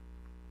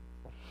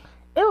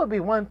 it would be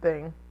one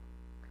thing,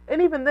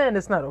 and even then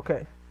it's not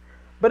okay,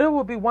 but it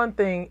would be one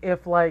thing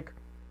if, like,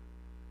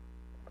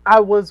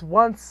 I was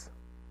once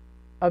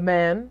a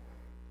man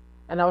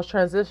and I was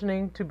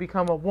transitioning to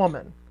become a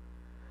woman,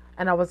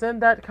 and I was in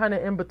that kind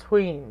of in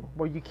between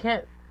where you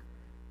can't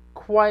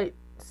quite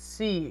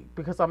see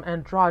because I'm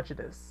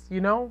androgynous,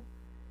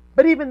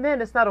 But even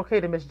then, it's not okay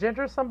to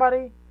misgender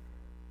somebody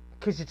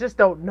because you just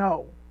don't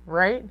know,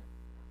 right?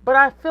 But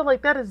I feel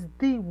like that is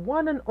the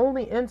one and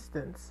only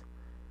instance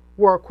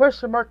where a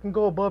question mark can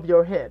go above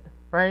your head,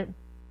 right?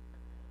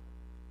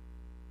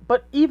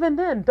 But even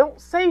then,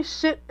 don't say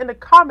shit in the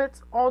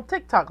comments on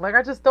TikTok. Like,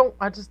 I just don't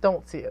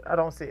see it. I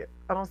don't see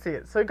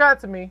it. So it got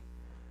to me,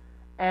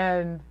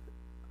 and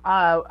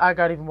I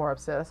got even more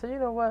upset. I said, you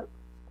know what?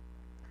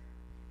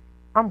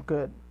 I'm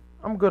good.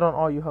 I'm good on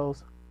all you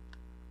hoes.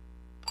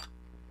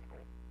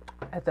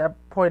 At that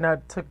point, I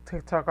took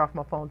TikTok off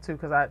my phone too,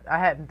 because I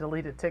hadn't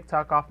deleted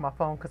TikTok off my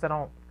phone because I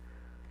don't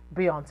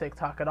be on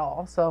TikTok at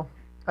all. So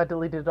I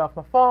deleted it off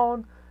my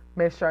phone,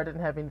 made sure I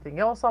didn't have anything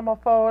else on my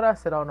phone. I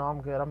said, oh no,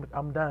 I'm good.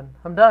 I'm done.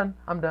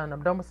 I'm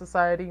done with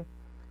society.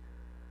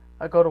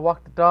 I go to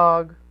walk the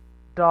dog.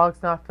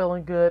 Dog's not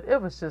feeling good. It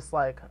was just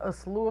like a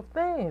slew of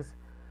things.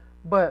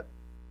 But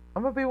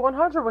I'm going to be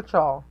 100 with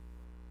y'all.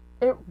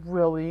 It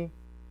really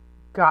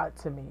got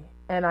to me.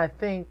 And I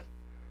think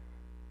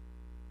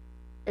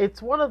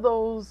it's one of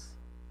those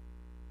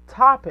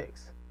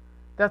topics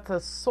that's a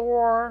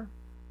sore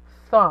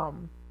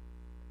thumb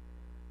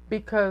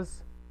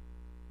because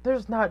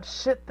there's not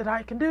shit that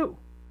I can do.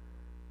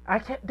 I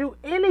can't do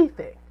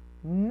anything.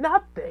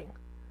 Nothing.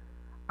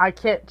 I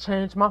can't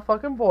change my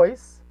fucking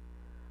voice.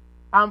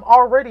 I'm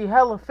already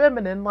hella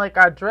feminine. Like,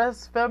 I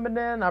dress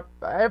feminine.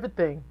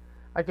 Everything.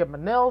 I get my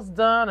nails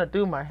done. I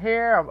do my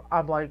hair.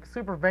 I'm like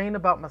super vain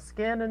about my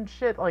skin and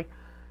shit. Like,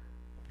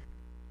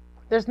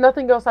 there's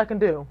nothing else I can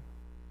do.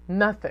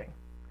 Nothing.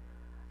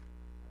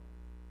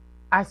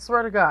 I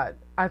swear to God,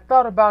 I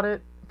thought about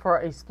it for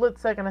a split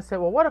second. I said,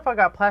 well, what if I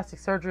got plastic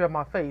surgery on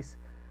my face?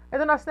 And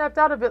then I snapped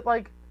out of it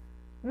like,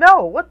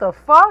 no, what the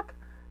fuck?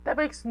 That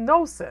makes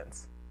no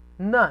sense.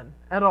 None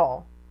at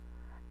all.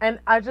 And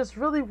I just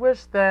really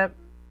wish that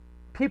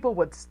people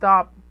would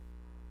stop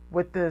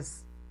with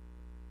this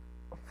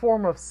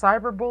form of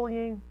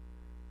cyberbullying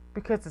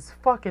because it's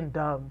fucking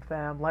dumb,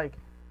 fam. Like,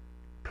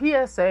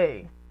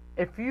 PSA,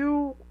 if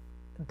you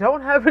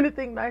don't have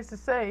anything nice to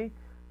say,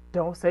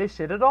 don't say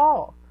shit at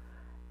all.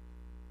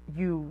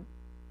 You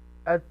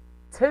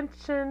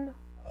attention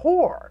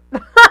whore.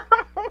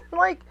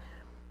 Like,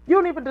 you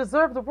don't even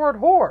deserve the word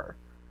whore.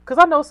 Because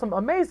I know some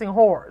amazing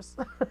whores.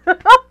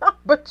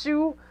 But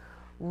you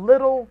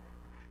little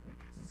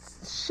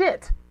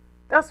shit.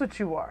 That's what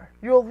you are.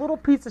 You're a little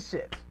piece of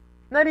shit.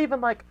 Not even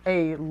like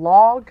a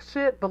log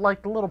shit, but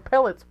like the little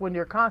pellets when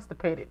you're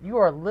constipated. You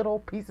are little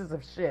pieces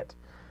of shit.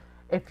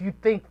 If you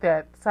think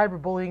that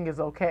cyberbullying is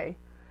okay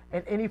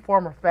in any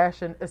form or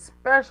fashion,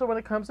 especially when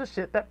it comes to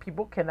shit that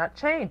people cannot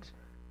change.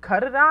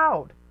 Cut it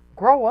out.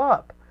 Grow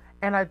up.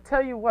 And I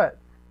tell you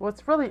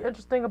what's really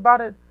interesting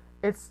about it,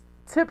 it's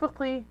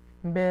typically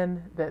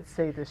men that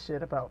say this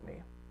shit about me.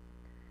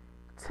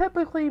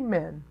 Typically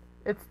men.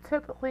 It's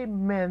typically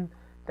men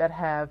that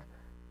have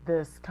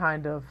this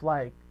kind of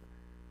like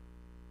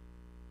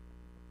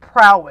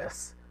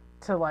prowess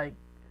to like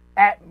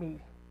at me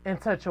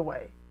in such a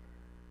way.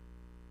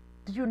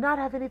 Do you not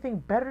have anything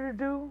better to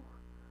do?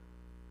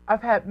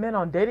 I've had men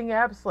on dating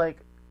apps like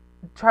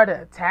try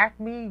to attack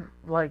me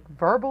like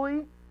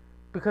verbally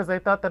because they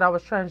thought that I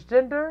was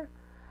transgender.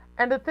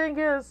 And the thing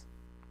is,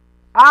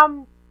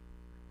 I'm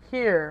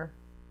here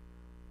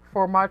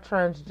for my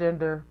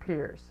transgender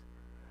peers.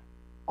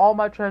 All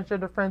my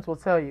transgender friends will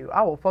tell you,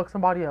 I will fuck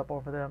somebody up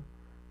over them,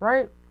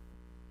 right?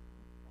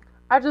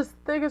 I just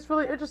think it's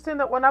really interesting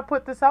that when I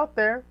put this out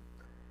there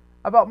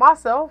about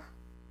myself,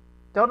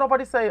 don't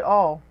nobody say,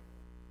 oh,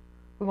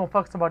 we're going to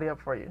fuck somebody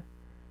up for you.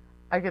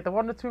 I get the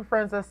 1 or 2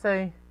 friends that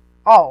say,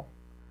 oh,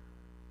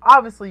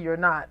 obviously you're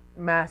not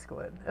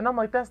masculine. And I'm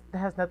like, that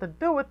has nothing to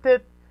do with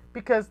it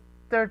because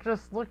they're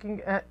just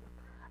looking at,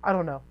 I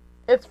don't know.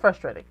 It's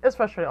frustrating. It's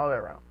frustrating all the way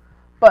around.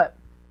 But,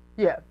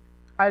 yeah,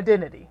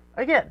 identity.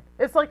 Again,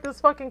 it's like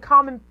this fucking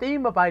common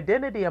theme of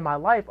identity in my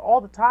life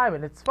all the time,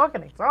 and it's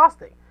fucking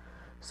exhausting.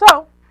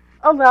 So,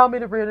 allow me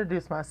to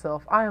reintroduce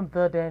myself. I am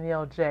the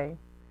Danielle J.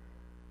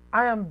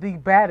 I am the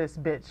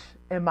baddest bitch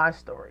in my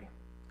story.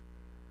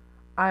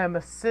 I am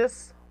a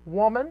cis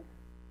woman.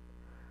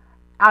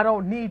 I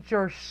don't need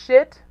your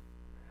shit.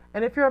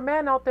 And if you're a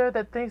man out there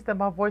that thinks that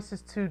my voice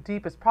is too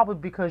deep, it's probably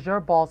because your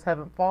balls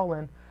haven't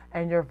fallen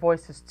and your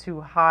voice is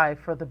too high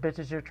for the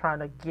bitches you're trying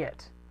to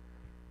get.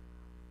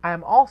 I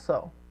am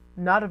also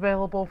not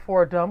available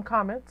for dumb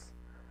comments.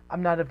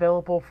 I'm not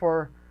available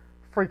for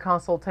free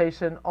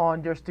consultation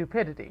on your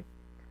stupidity.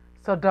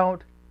 So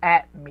don't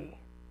at me.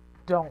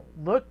 Don't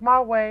look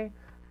my way.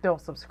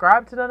 Don't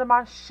subscribe to none of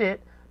my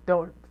shit.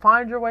 Don't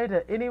find your way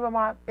to any of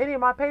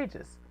my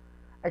pages.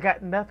 I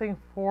got nothing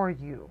for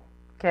you.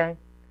 Okay?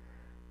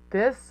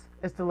 This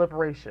is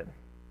deliberation.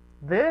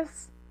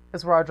 This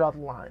is where I draw the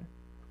line.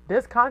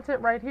 This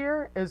content right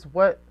here is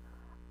what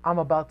I'm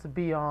about to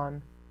be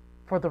on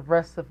for the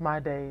rest of my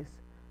days.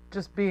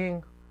 Just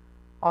being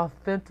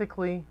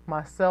authentically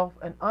myself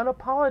and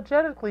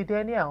unapologetically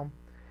Danielle.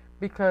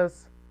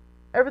 Because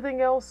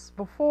everything else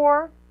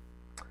before,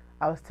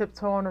 I was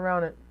tiptoeing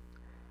around it.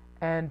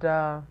 And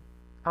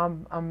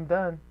I'm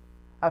done.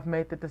 I've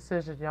made the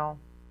decision, y'all.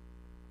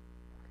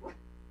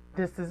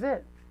 This is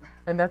it.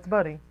 And that's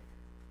Buddy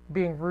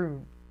being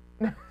rude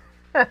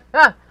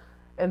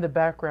in the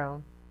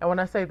background. And when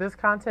I say this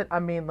content, I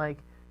mean like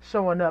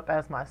showing up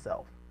as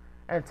myself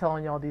and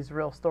telling y'all these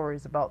real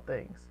stories about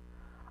things.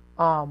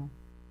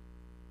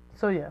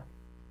 So yeah,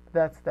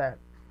 that's that.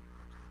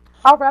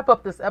 I'll wrap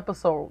up this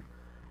episode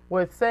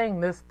with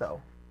saying this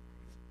though.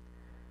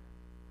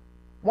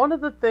 One of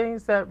the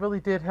things that really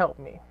did help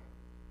me,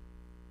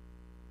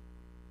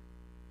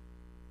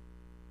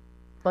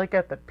 like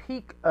at the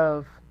peak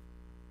of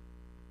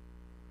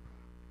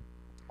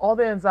all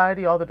the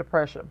anxiety, all the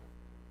depression,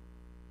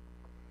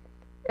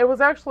 it was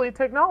actually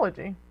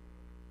technology.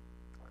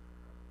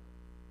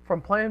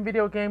 From playing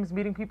video games,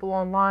 meeting people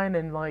online,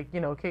 and like,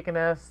 kicking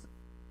ass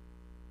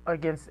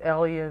against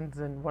aliens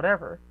and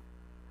whatever,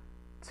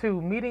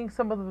 to meeting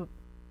some of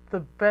the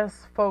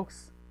best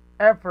folks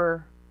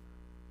ever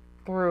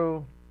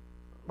through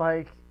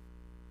like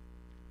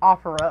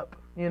OfferUp,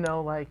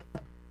 like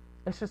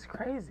it's just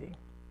crazy.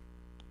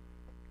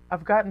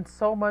 I've gotten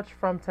so much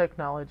from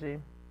technology.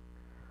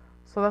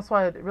 So that's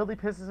why it really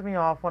pisses me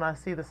off when I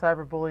see the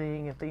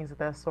cyberbullying and things of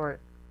that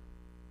sort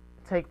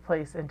take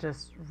place and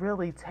just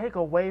really take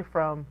away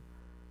from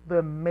the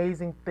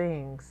amazing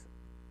things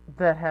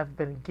that have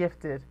been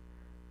gifted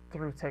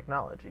through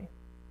technology.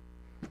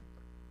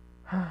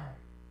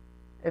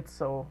 It's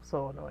so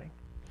annoying.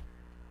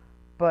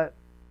 But,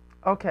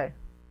 okay.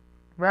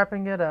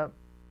 Wrapping it up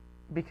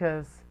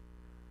because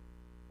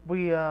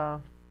we're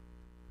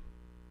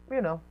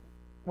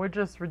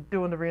just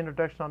doing the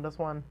reintroduction on this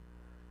one.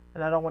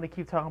 And I don't want to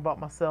keep talking about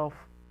myself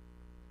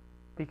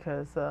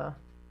because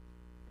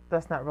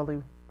that's not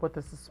really what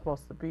this is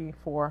supposed to be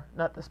for,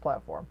 not this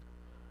platform.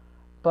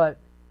 But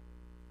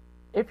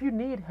if you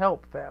need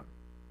help, fam,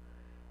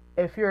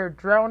 if you're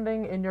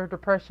drowning in your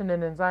depression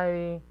and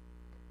anxiety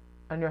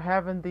and you're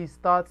having these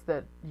thoughts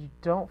that you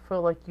don't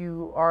feel like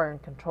you are in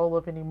control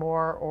of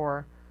anymore,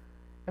 or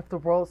if the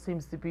world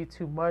seems to be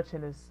too much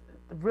and is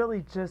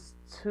really just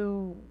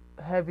too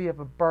heavy of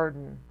a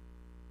burden,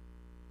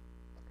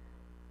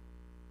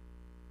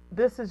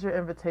 this is your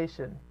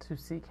invitation to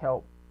seek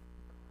help.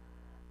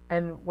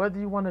 And whether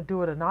you want to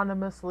do it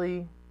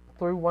anonymously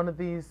through one of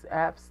these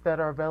apps that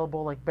are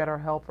available, like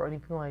BetterHelp or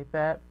anything like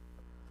that,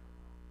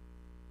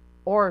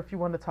 or if you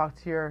want to talk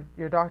to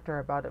your doctor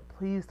about it,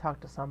 please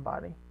talk to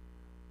somebody.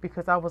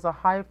 Because I was a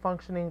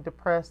high-functioning,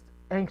 depressed,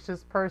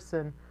 anxious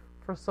person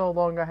for so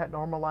long. I had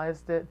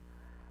normalized it,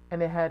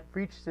 and it had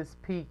reached this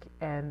peak,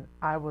 and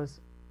I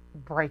was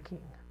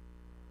breaking.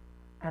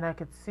 And I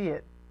could see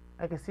it.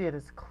 I could see it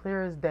as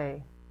clear as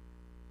day.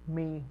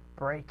 Me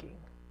breaking,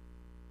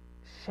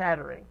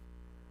 shattering,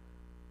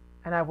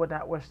 and I would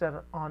not wish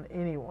that on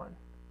anyone.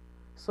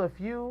 So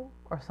if you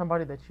or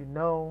somebody that you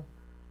know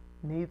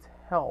needs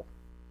help,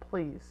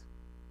 please,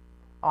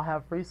 I'll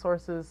have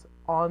resources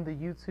on the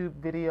YouTube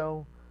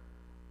video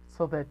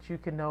so that you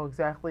can know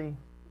exactly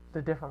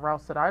the different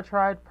routes that I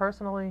tried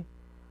personally.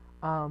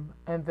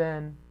 And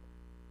then,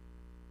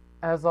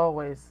 as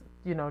always,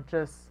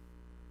 just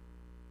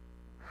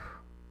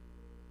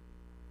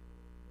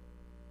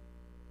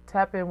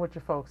tap in with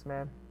your folks,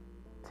 man.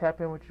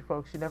 Tap in with your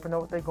folks. You never know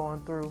what they're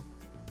going through.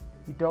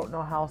 You don't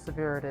know how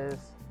severe it is.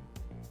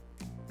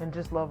 And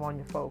just love on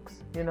your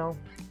folks,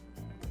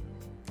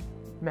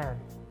 Man,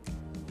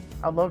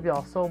 I love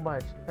y'all so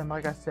much. And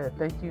like I said,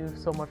 thank you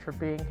so much for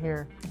being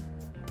here.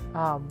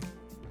 I'll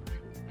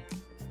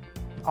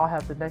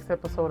have the next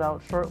episode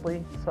out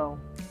shortly, so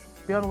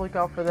be on the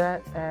lookout for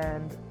that,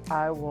 and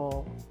I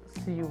will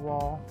see you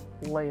all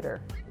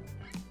later.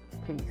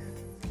 Peace.